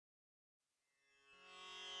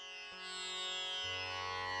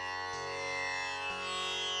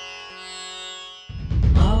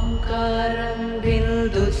शान्ताकारं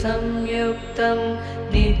बिन्दुसंयुक्तं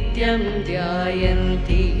नित्यं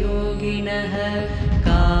ध्यायन्ति योगिनः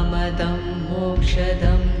कामदं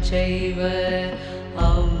मोक्षदं चैव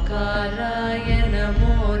ओंकाराय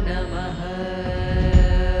नमो नमः।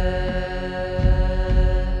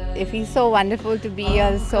 It feels so wonderful to be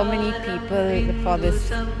here, so many people for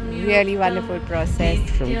this really wonderful process.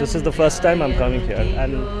 This is the first time I'm coming here,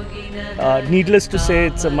 and needless to say,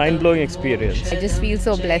 it's a mind-blowing experience. I just feel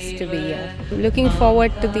so blessed to be here. Looking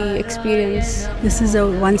forward to the experience. This is a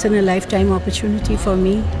once-in-a-lifetime opportunity for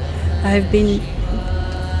me. I've been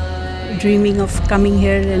dreaming of coming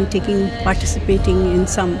here and participating in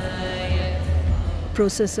some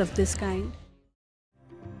process of this kind.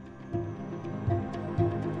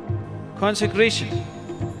 Consecration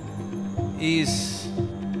is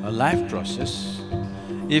a life process.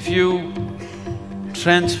 If you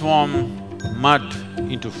transform mud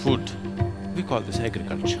into food, we call this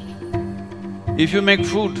agriculture. If you make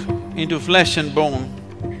food into flesh and bone,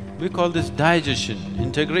 we call this digestion,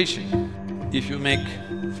 integration. If you make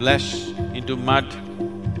flesh into mud,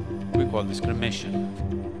 we call this cremation.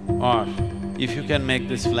 Or if you can make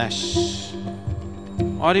this flesh,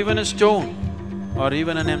 or even a stone, or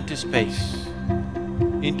even an empty space,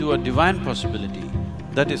 into a divine possibility,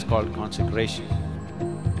 that is called consecration.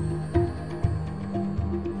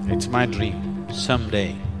 It's my dream,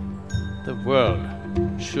 someday the world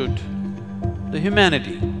should, the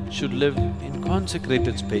humanity should live in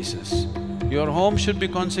consecrated spaces. Your home should be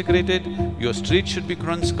consecrated, your street should be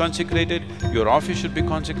consecrated, your office should be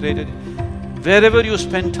consecrated. Wherever you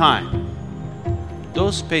spend time,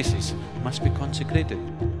 those spaces must be consecrated.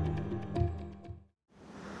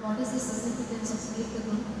 What is the significance of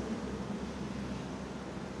Suryakund?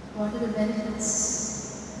 What are the benefits?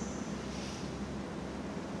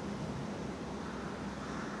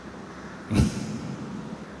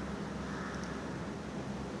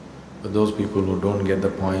 For those people who don't get the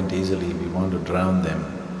point easily, we want to drown them.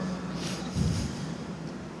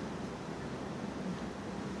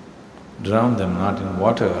 Drown them not in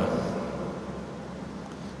water,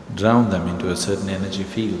 drown them into a certain energy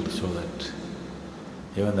field so that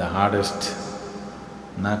even the hardest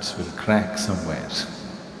nuts will crack somewhere.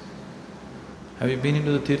 Have you been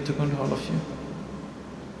into the Tirthakund, all of you?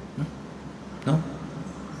 No?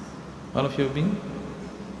 All of you have been?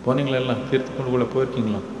 போனீங்களா எல்லாம் தீர்த்தக்குண்டுக்குள்ள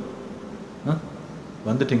போயிருக்கீங்களா?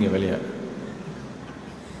 வந்துட்டீங்க வெளியே.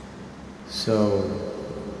 So,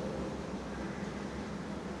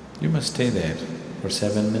 you must stay there for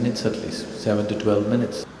 7 minutes at least, 7 to 12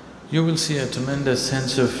 minutes. You will see a tremendous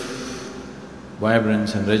sense of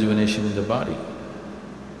vibrance and rejuvenation in the body.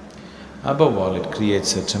 Above all, it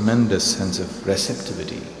creates a tremendous sense of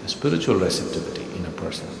receptivity, a spiritual receptivity in a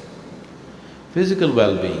person. Physical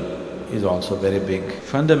well-being is also very big.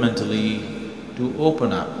 Fundamentally, to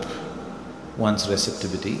open up one's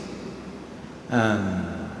receptivity and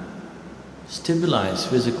stabilize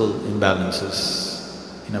physical imbalances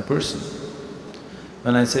in a person.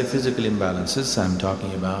 When I say physical imbalances, I'm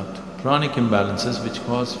talking about chronic imbalances which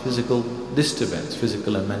cause physical disturbance,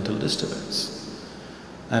 physical and mental disturbance.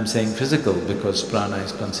 I'm saying physical because prana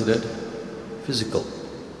is considered physical,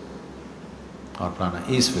 or prana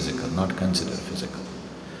is physical, not considered physical.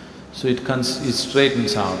 So it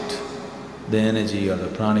straightens out the energy or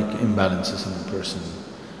the pranic imbalances in a person,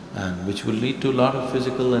 and which will lead to a lot of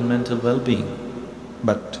physical and mental well-being.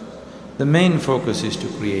 But the main focus is to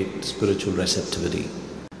create spiritual receptivity.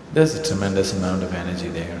 There's a tremendous amount of energy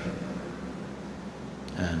there.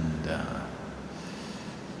 And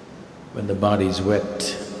when the body is wet,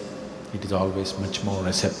 it is always much more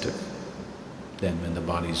receptive than when the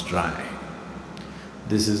body is dry.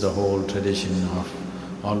 This is the whole tradition of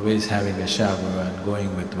always having a shower and going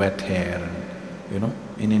with wet hair and,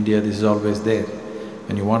 in India this is always there.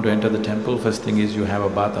 When you want to enter the temple, first thing is you have a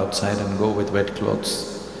bath outside and go with wet clothes,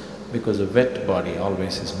 because a wet body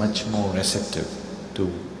always is much more receptive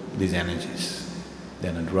to these energies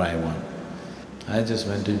than a dry one. I just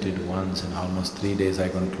went into it once and almost 3 days I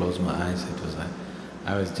couldn't close my eyes. It was like,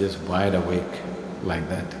 I was just wide awake like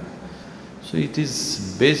that. So it is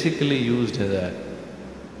basically used as a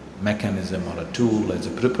mechanism or a tool, as a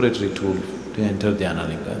preparatory tool to enter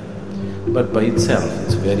Dhyanalinga. But by itself,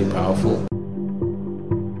 it's very powerful.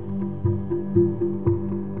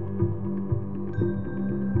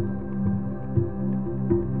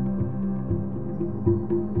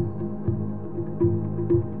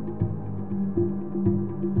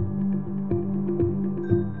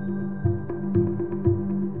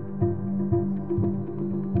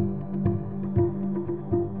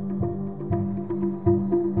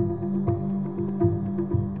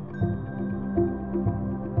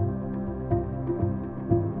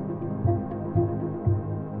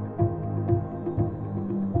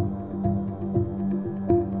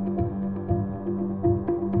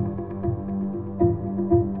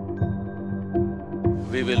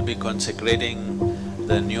 we will be consecrating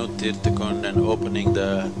the new Tirthakund and opening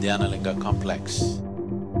the Dhyanalinga complex.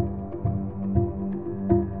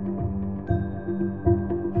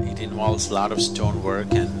 It involves a lot of stone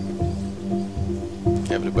work and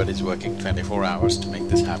everybody's working 24 hours to make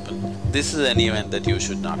this happen. This is an event that you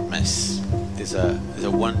should not miss. This is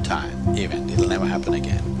a one-time event, it'll never happen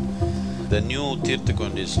again. The new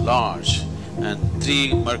Tirthakund is large and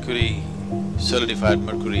 3 certified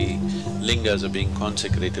mercury lingas are being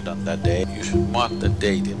consecrated on that day. You should mark the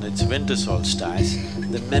date, and it's winter solstice.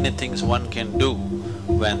 There are many things one can do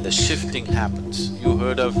when the shifting happens. You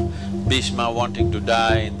heard of Bhishma wanting to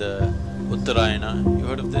die in the Uttarayana, you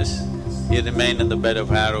heard of this? He remained in the bed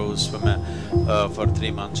of arrows for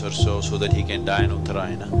 3 months or so that he can die in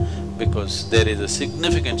Uttarayana, because there is a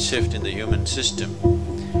significant shift in the human system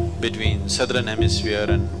between southern hemisphere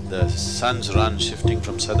and the sun's run shifting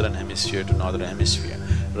from southern hemisphere to northern hemisphere.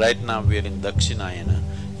 Right now we are in Dakshinayana.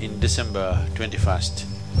 In December 21st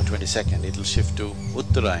or 22nd, it'll shift to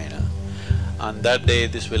Uttarayana. On that day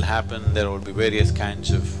this will happen, there will be various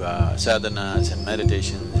kinds of sadhanas and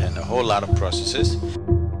meditations and a whole lot of processes.